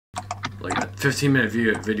Like a 15-minute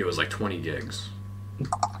video is like 20 gigs.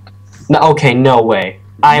 No, okay, no way.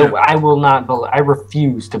 Yeah. I will not. I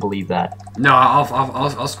refuse to believe that. No,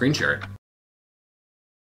 I'll screen share it.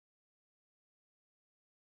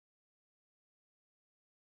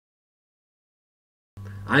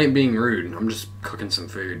 I ain't being rude. I'm just cooking some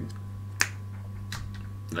food.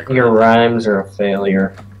 Like Your rhymes are a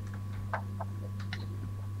failure.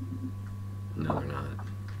 No, they're not.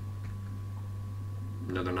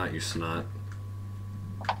 No, they're not, you snot.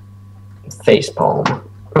 Facepalm.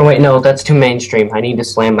 Oh wait, no, that's too mainstream. I need to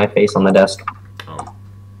slam my face on the desk. Oh.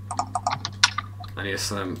 I need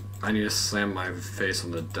to slam my face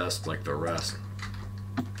on the desk like the rest.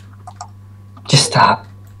 Just stop.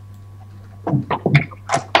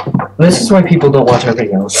 This is why people don't watch our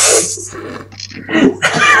videos.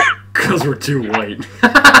 Because we're too white.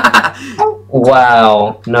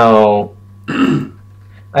 Wow, no.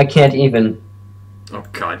 I can't even. Oh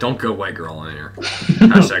god, don't go white girl in here.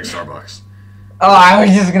 Hashtag Starbucks. Oh, I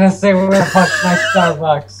was just gonna say where the fuck's my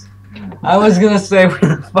Starbucks. I was gonna say where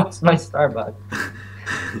the fuck's my Starbucks.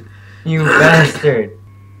 You bastard.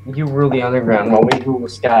 You rule the underground while we rule the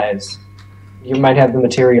skies. You might have the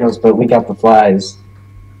materials, but we got the flies.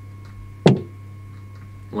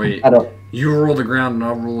 Wait, I don't. you rule the ground and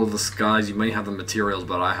I'll rule the skies. You may have the materials,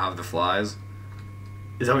 but I have the flies.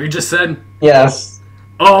 Is that what you just said? Yes.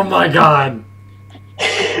 Oh my god!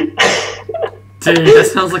 Dude, that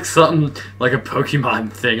sounds like something like a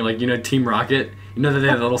Pokemon thing, like, you know, Team Rocket? You know that they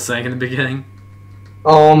had a little saying in the beginning?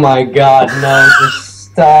 Oh my god, no,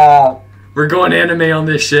 just stop. We're going anime on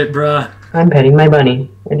this shit, bruh. I'm petting my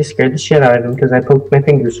bunny. I just scared the shit out of him because I poked my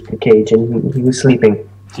fingers in the cage and he was sleeping.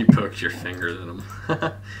 You poked your fingers in him.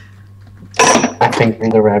 I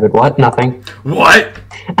fingered the rabbit. What? Nothing. What?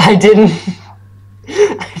 I didn't.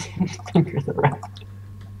 I didn't finger the rabbit.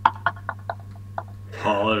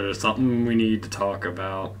 Paul, there's something we need to talk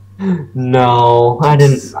about. No, I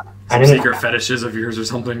didn't. Some I didn't. secret fetishes of yours or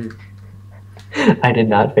something. I did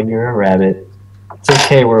not finger a rabbit. It's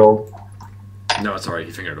okay, world. No, it's alright,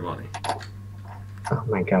 he fingered a bunny. Oh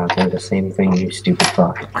my god, they're the same thing, you stupid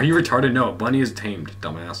fuck. Are you retarded? No, a bunny is tamed,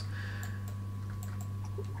 dumbass.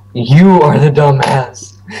 You are the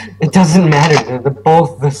dumbass. It doesn't matter. They're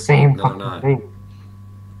both the same No, they're fucking not. thing.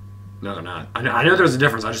 No, they're not. I know there's a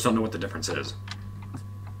difference, I just don't know what the difference is.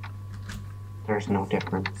 There's no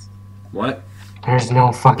difference. What? There's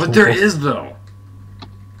no fucking But there difference. is, though.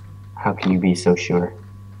 How can you be so sure?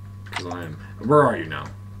 Because I am. Where are you now?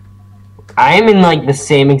 I am in like the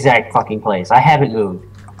same exact fucking place. I haven't moved.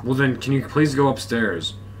 Well then, can you please go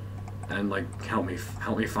upstairs and like help me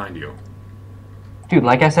find you? Dude,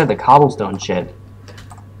 like I said, the cobblestone shit.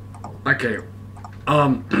 Okay.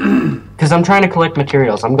 Because I'm trying to collect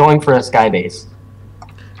materials. I'm going for a sky base.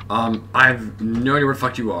 I have no idea where the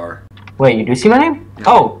fuck you are. Wait, you do see my name? Yeah.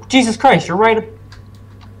 Oh, Jesus Christ, you're right.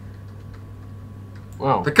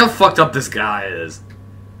 Wow. Look how fucked up this guy is.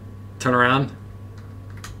 Turn around.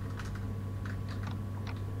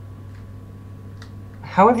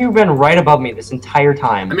 How have you been right above me this entire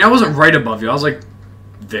time? I mean, I wasn't right above you. I was like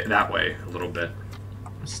that way a little bit.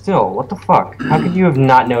 Still, what the fuck? How could you have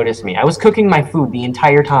not noticed me? I was cooking my food the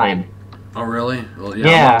entire time. Oh really? Well, yeah.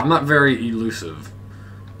 Yeah. I'm not very elusive.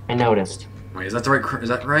 I noticed. Wait, is that the right? Is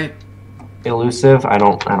that right? Elusive? I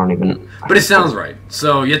don't even. But it sounds right.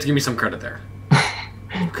 So you have to give me some credit there.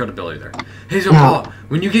 Credibility there. Hey, so No. Paul,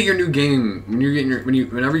 when you get your new game,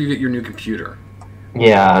 whenever you get your new computer,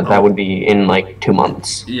 Yeah, that would be in like 2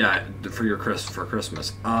 months. yeah, for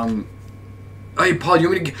Christmas. Hey, Paul, you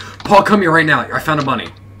want me to Paul, come here right now. I found a bunny.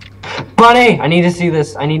 Bunny! I need to see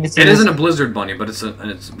this. I need to see It this. isn't a blizzard bunny, but it's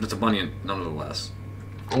a bunny nonetheless.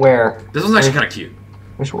 Where? This one's actually kind of cute.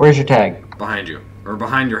 Where's your tag? Behind you, or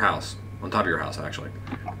behind your house, on top of your house, actually.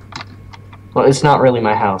 Well, it's not really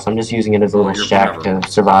my house. I'm just using it as a little you're shack whatever.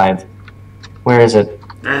 to survive. Where is it?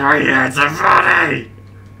 Oh yeah, it's a bunny.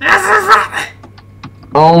 It's a bunny.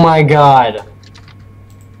 Oh my god.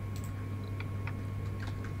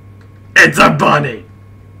 It's a bunny.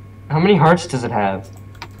 How many hearts does it have?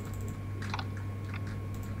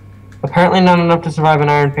 Apparently not enough to survive an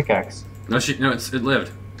iron pickaxe. No, it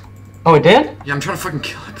lived. Oh, it did? Yeah, I'm trying to fucking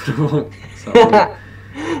kill it, but it won't. So,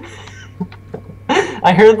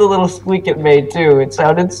 I heard the little squeak it made too. It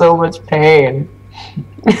sounded so much pain.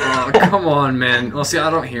 oh, come on, man. Well, see, I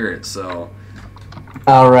don't hear it, so.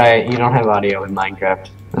 Alright, you don't have audio in Minecraft.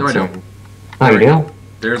 No, I don't. Oh, There you we do? go.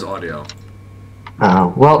 There's audio.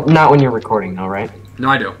 Oh, well, not when you're recording though, right? No,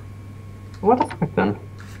 I do. What the fuck then?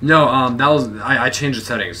 No, that was I changed the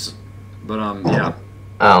settings, but yeah,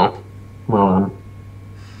 Oh, well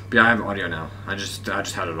yeah, I have audio now. I just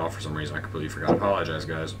had it off for some reason. I completely forgot. I apologize,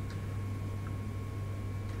 guys.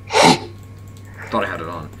 thought I had it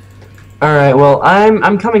on. Alright, well,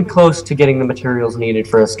 I'm coming close to getting the materials needed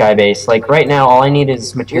for a sky base. Like, right now, all I need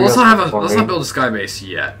is Well, materials. let's not build a sky base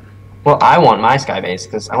yet. Well, I want my sky base,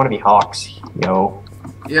 because I want to be Hawks, yo.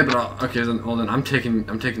 Yeah, but, okay, then, well, then I'm taking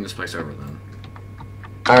this place over, then.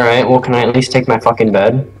 Alright, well, can I at least take my fucking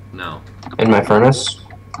bed? No. And my furnace?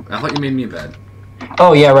 I thought you made me a bed.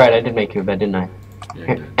 Oh, yeah, right, I did make you a bed, didn't I? Yeah,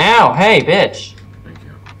 you did. Ow, hey, bitch! Thank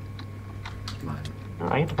you. It's mine. Oh,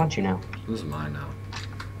 I get to punch you now. This is mine now.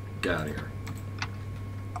 Get out of here.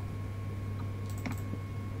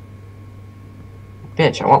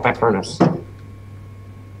 Bitch, I want my furnace.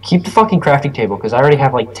 Keep the fucking crafting table, because I already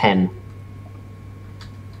have like 10.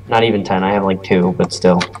 Not even 10, I have like 2, but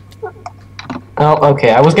still. Oh,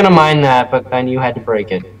 okay, I was gonna mine that, but then you had to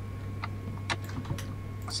break it.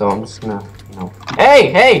 So I'm just gonna, you know.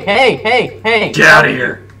 Hey! Get out of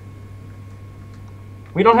here!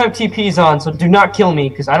 We don't have TPs on, so do not kill me,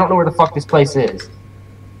 because I don't know where the fuck this place is.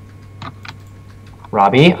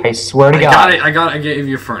 Robbie, I swear to God. I gave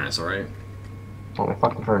you a furnace, alright? Oh, my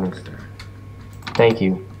fucking furnace. Right there. Thank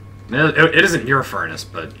you. It isn't your furnace,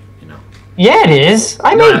 but, you know. Yeah, it is!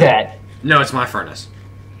 I made that! No, it's my furnace.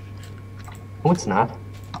 Oh, it's not.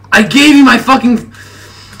 I gave you my fucking...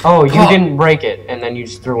 Oh, you didn't break it, and then you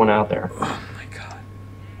just threw one out there. Oh my god.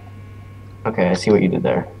 Okay, I see what you did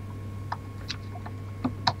there.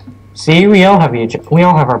 See, we all have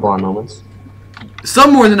our blonde moments.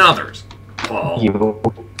 Some more than others. Paul. You.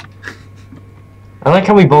 I like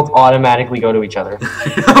how we both automatically go to each other.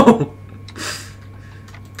 I know.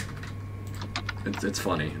 It's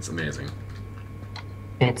funny. It's amazing.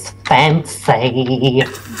 It's fancy.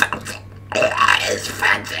 It's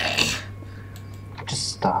fancy.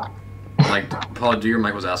 Just stop. Like, Paul, do your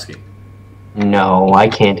Mike Wazowski. No, I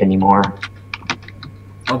can't anymore.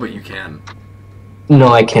 Oh, but you can. No,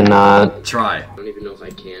 I cannot. Try. I don't even know if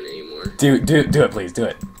I can anymore. Do it, please. Do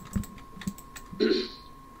it.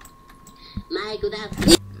 Mike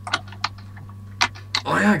Wazowski.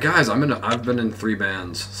 Oh yeah, guys, I've been in 3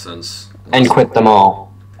 bands since. And quit them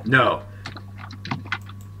all. No.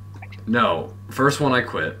 First one I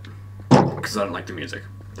quit because I didn't like the music.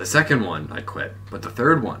 The second one I quit, but the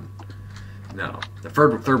third one, no. The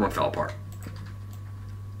third one fell apart.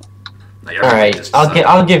 Like, all right,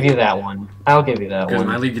 I'll give you that one. I'll give you that one. Because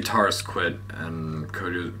my lead guitarist quit, and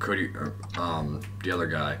Cody, the other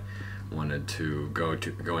guy, wanted to go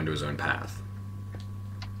into his own path.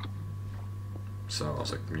 So I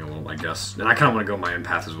was like, you know, well, I guess, and I kind of want to go my own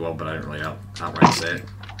path as well, but I didn't really outright say it.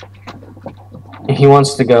 He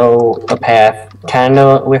wants to go a path, kind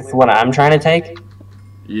of with what I'm trying to take.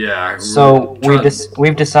 Yeah. So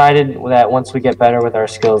we've decided that once we get better with our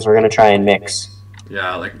skills, we're gonna try and mix.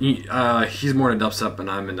 Yeah, like he's more into dubstep, and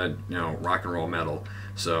I'm into rock and roll metal.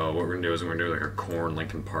 So what we're gonna do is we're gonna do like a Korn,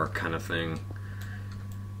 Linkin Park kind of thing,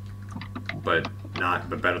 but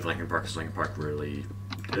better than Linkin Park, because Linkin Park really,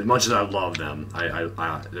 as much as I love them,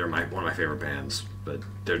 they're one of my favorite bands, but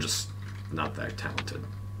they're just not that talented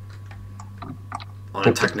on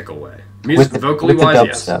a technical way. Vocally wise,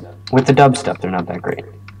 yes. With the dubstep, they're not that great.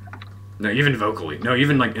 No, even vocally. No,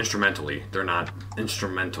 even like instrumentally, they're not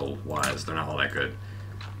instrumental wise. They're not all that good.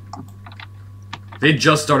 They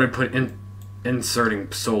just started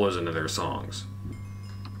inserting solos into their songs,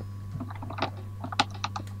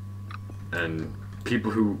 and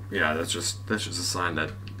people who that's just a sign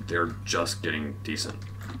that they're just getting decent.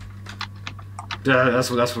 Yeah,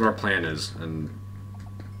 that's what our plan is, and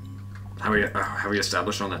have we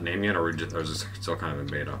established on that name yet, or is it still kind of in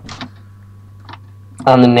beta?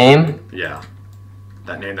 On the name? Yeah.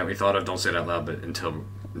 That name that we thought of, don't say it out loud, but until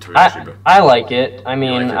we actually... I like it. I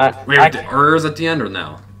mean, Wait, or is it the end or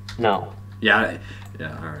no? No. Yeah,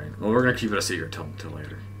 alright. Well, we're gonna keep it a secret till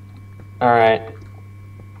later. Alright.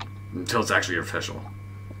 Until it's actually official.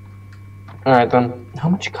 Alright then. How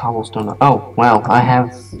much cobblestone? Oh, wow, I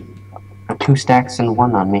have 2 stacks and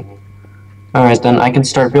 1 on me. Alright then, I can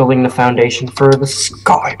start building the foundation for the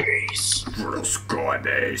sky base. For the sky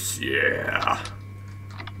base, yeah.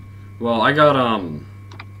 Well, I got a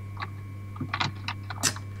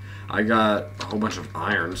whole bunch of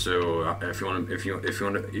iron, so if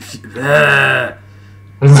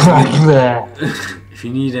you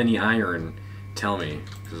need any iron, tell me,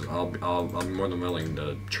 because I'll be more than willing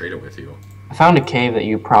to trade it with you. I found a cave that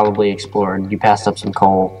you probably explored. You passed up some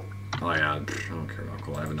coal. Oh yeah, I don't care about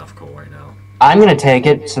coal. I have enough coal right now. I'm gonna take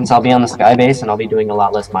it since I'll be on the sky base and I'll be doing a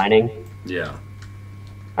lot less mining. Yeah.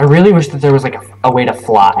 I really wish that there was like a way to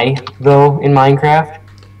fly though in Minecraft.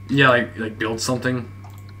 Yeah, like build something.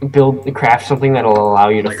 Craft something that'll allow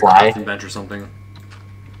you to like fly. A bench or something.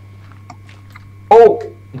 Oh,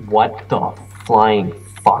 what the flying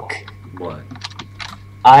fuck? What?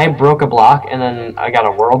 I broke a block, and then I got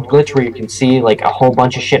a world glitch where you can see like a whole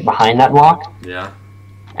bunch of shit behind that block. Yeah.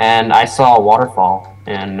 And I saw a waterfall,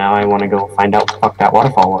 and now I want to go find out what the fuck that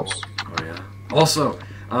waterfall was. Oh yeah. Also,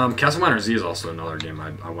 Castle Miner Z is also another game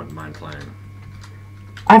I wouldn't mind playing.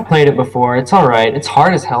 I've played it before. It's alright. It's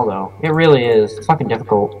hard as hell, though. It really is. It's fucking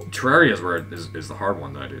difficult. Terraria is where is the hard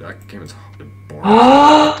one, though, dude. That game is boring.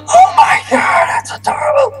 Oh my god, that's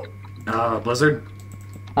adorable! Blizzard?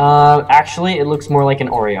 Actually, it looks more like an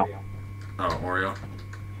Oreo. Oh, Oreo?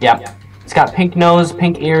 Yeah. It's got pink nose,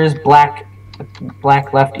 pink ears, black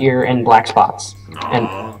left ear, and black spots.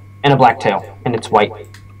 Aww. And a black tail. And it's white.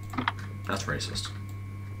 That's racist.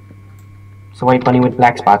 It's a white bunny with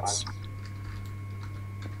black spots.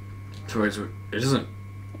 So it isn't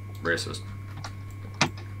racist.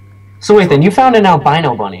 So wait, then you found an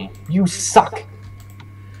albino bunny. You suck.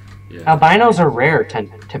 Yeah. Albinos are rare,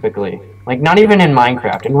 typically. Like, not even in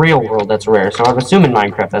Minecraft. In real world, that's rare. So I would assume in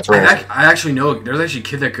Minecraft, that's rare. I actually know, there's actually a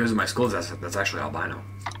kid that goes to my school that's actually albino.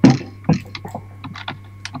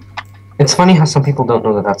 It's funny how some people don't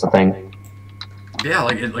know that that's a thing. Yeah,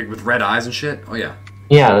 like with red eyes and shit. Oh yeah.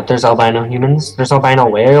 Yeah, there's albino humans. There's albino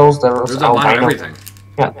whales. There's albino everything.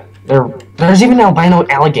 Yeah, there's even albino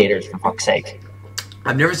alligators, for fuck's sake.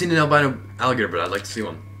 I've never seen an albino alligator, but I'd like to see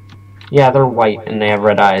one. Yeah, they're white and they have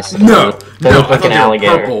red eyes. No, they look like an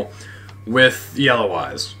alligator. Purple with yellow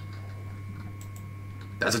eyes.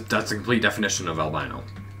 That's a complete definition of albino.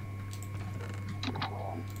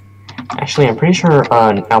 Actually, I'm pretty sure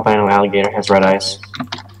an albino alligator has red eyes.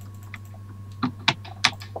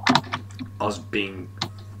 I was being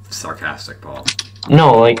sarcastic, Paul.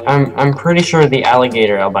 No, like I'm pretty sure the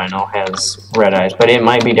alligator albino has red eyes, but it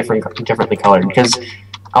might be differently colored because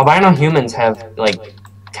albino humans have like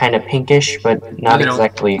kind of pinkish, but not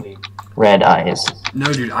exactly red eyes.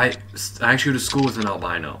 No, dude, I actually go to school with an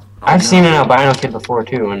albino. I've seen an albino kid before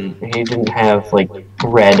too, and he didn't have like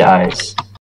red eyes.